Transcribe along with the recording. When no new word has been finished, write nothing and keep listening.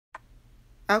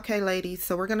Okay, ladies,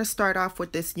 so we're going to start off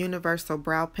with this Universal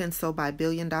Brow Pencil by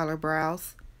Billion Dollar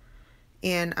Brows.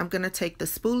 And I'm going to take the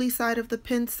spoolie side of the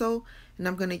pencil and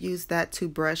I'm going to use that to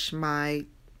brush my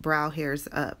brow hairs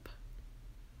up.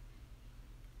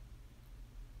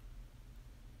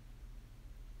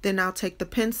 Then I'll take the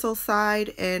pencil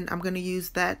side and I'm going to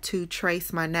use that to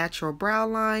trace my natural brow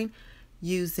line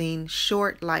using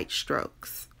short light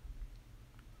strokes.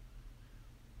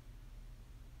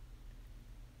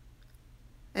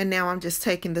 And now I'm just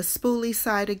taking the spoolie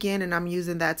side again and I'm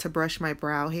using that to brush my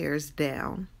brow hairs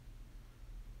down.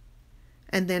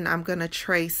 And then I'm going to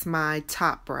trace my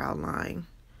top brow line.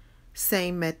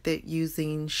 Same method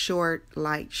using short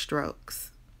light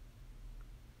strokes.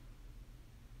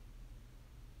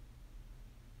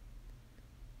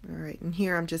 Alright, and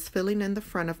here I'm just filling in the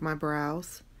front of my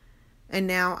brows. And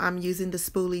now I'm using the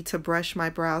spoolie to brush my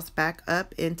brows back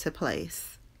up into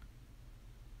place.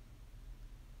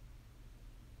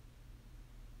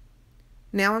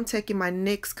 Now I'm taking my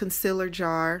NYX concealer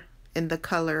jar in the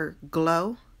color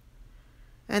Glow.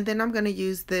 And then I'm going to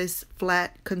use this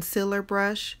flat concealer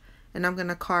brush and I'm going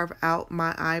to carve out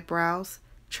my eyebrows,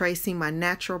 tracing my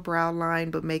natural brow line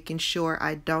but making sure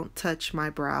I don't touch my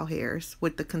brow hairs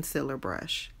with the concealer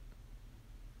brush.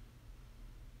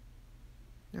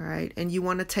 Alright, and you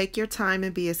want to take your time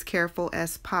and be as careful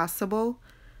as possible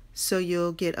so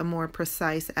you'll get a more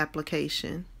precise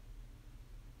application.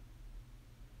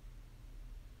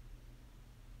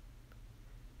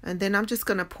 And then I'm just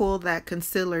going to pull that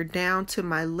concealer down to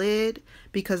my lid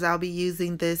because I'll be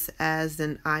using this as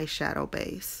an eyeshadow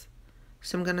base.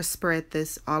 So I'm going to spread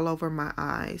this all over my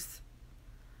eyes.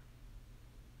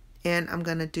 And I'm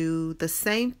going to do the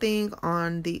same thing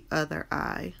on the other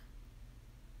eye.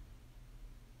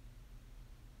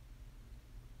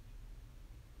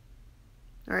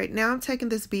 Alright, now I'm taking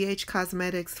this BH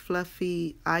Cosmetics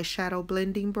Fluffy Eyeshadow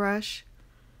Blending Brush.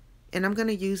 And I'm going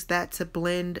to use that to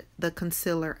blend the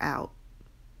concealer out.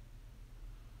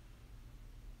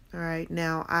 Alright,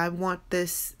 now I want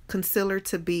this concealer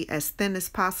to be as thin as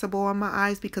possible on my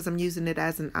eyes because I'm using it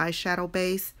as an eyeshadow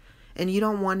base. And you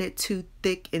don't want it too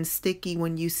thick and sticky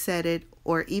when you set it,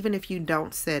 or even if you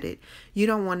don't set it. You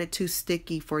don't want it too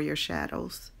sticky for your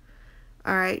shadows.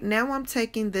 Alright, now I'm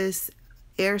taking this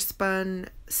Airspun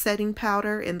setting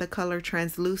powder in the color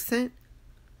Translucent.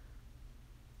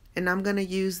 And I'm going to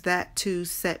use that to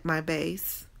set my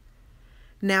base.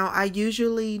 Now I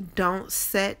usually don't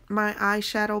set my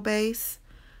eyeshadow base,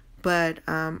 but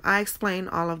I explain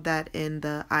all of that in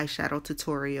the eyeshadow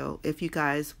tutorial. If you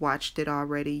guys watched it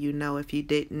already, you know. If you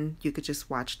didn't, you could just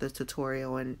watch the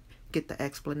tutorial and get the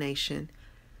explanation.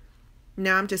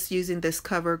 Now I'm just using this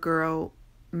CoverGirl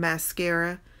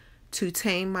mascara to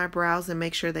tame my brows and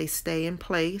make sure they stay in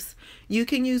place. You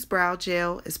can use brow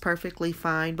gel, it's perfectly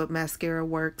fine, but mascara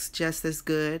works just as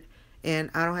good.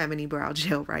 And I don't have any brow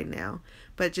gel right now.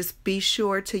 But just be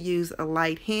sure to use a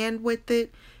light hand with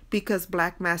it because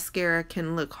black mascara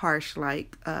can look harsh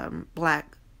like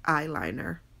black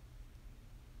eyeliner.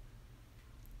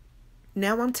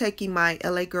 Now I'm taking my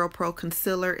LA Girl Pro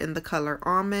Concealer in the color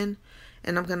Almond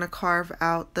and I'm going to carve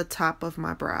out the top of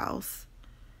my brows.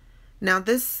 Now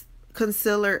this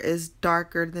concealer is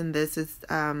darker than this. It's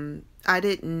I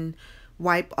didn't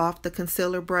wipe off the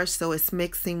concealer brush, so it's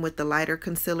mixing with the lighter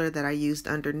concealer that I used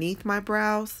underneath my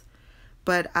brows.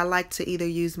 But I like to either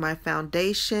use my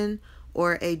foundation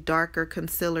or a darker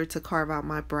concealer to carve out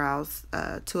my brows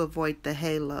to avoid the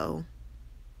halo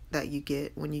that you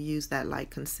get when you use that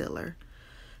light concealer.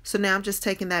 So now I'm just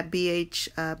taking that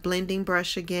BH blending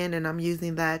brush again and I'm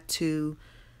using that to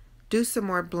do some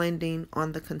more blending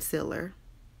on the concealer.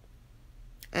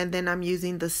 And then I'm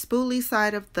using the spoolie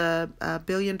side of the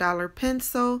Billion Dollar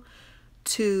pencil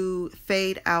to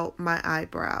fade out my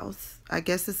eyebrows. I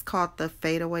guess it's called the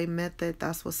fadeaway method.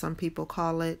 That's what some people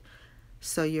call it.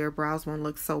 So your brows won't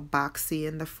look so boxy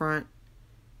in the front.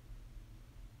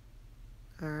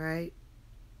 Alright.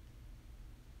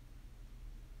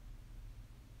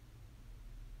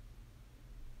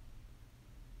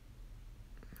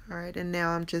 Alright, and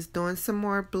now I'm just doing some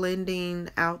more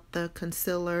blending out the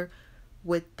concealer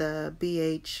with the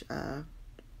BH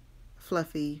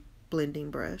Fluffy blending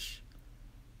brush.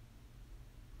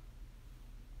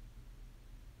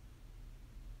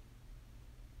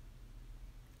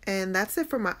 And that's it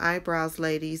for my eyebrows,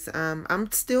 ladies.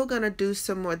 I'm still gonna do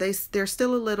some more. They're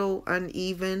still a little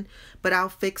uneven, but I'll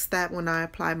fix that when I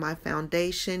apply my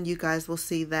foundation. You guys will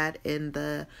see that in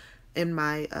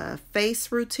my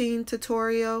face routine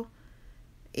tutorial.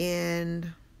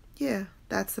 And yeah,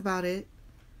 that's about it.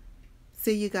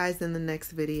 See you guys in the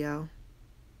next video.